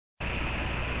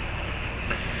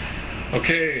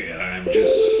Okay, I'm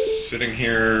just sitting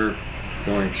here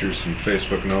going through some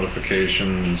Facebook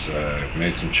notifications. I've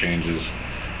made some changes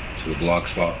to the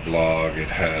Blogspot blog. It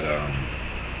had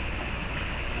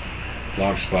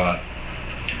Blogspot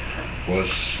was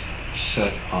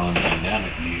set on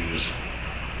dynamic views,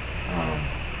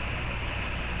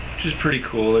 which is pretty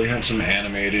cool. They had some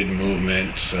animated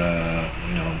movement.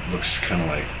 Looks kind of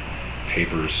like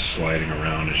papers sliding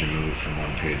around as you move from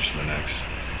one page to the next.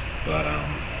 But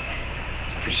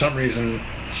for some reason,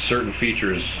 certain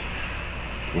features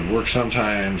would work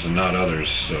sometimes and not others,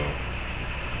 so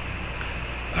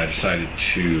I decided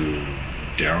to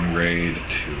downgrade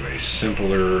to a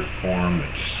simpler form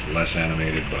that's less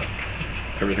animated, but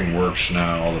everything works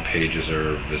now. All the pages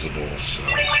are visible, so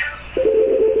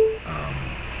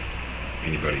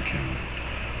anybody can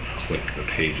click the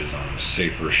pages on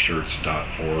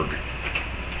safershirts.org.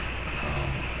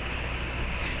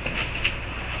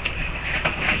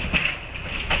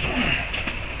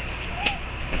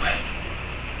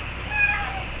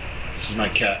 This is my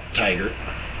cat, Tiger.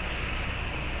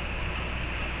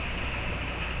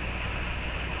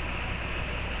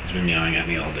 He's been meowing at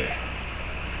me all day.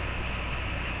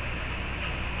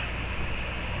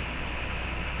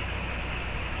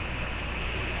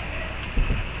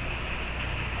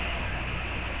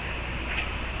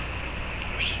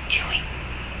 What are you doing?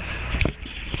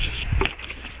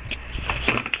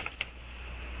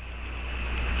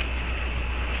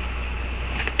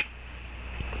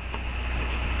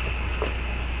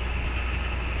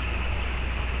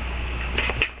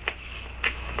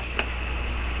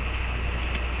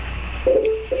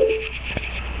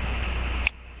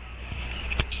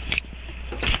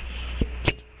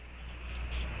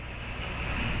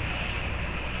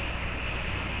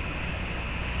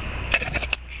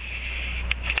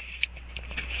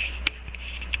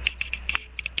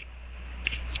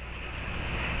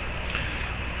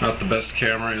 Not the best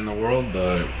camera in the world,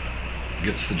 but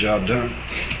gets the job done.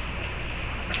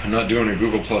 I'm not doing a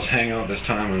Google Plus Hangout this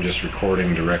time. I'm just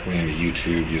recording directly into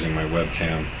YouTube using my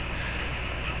webcam,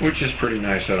 which is pretty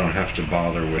nice. I don't have to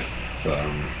bother with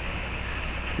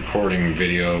recording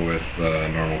video with a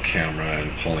normal camera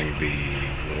and pulling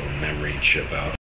the little memory chip out.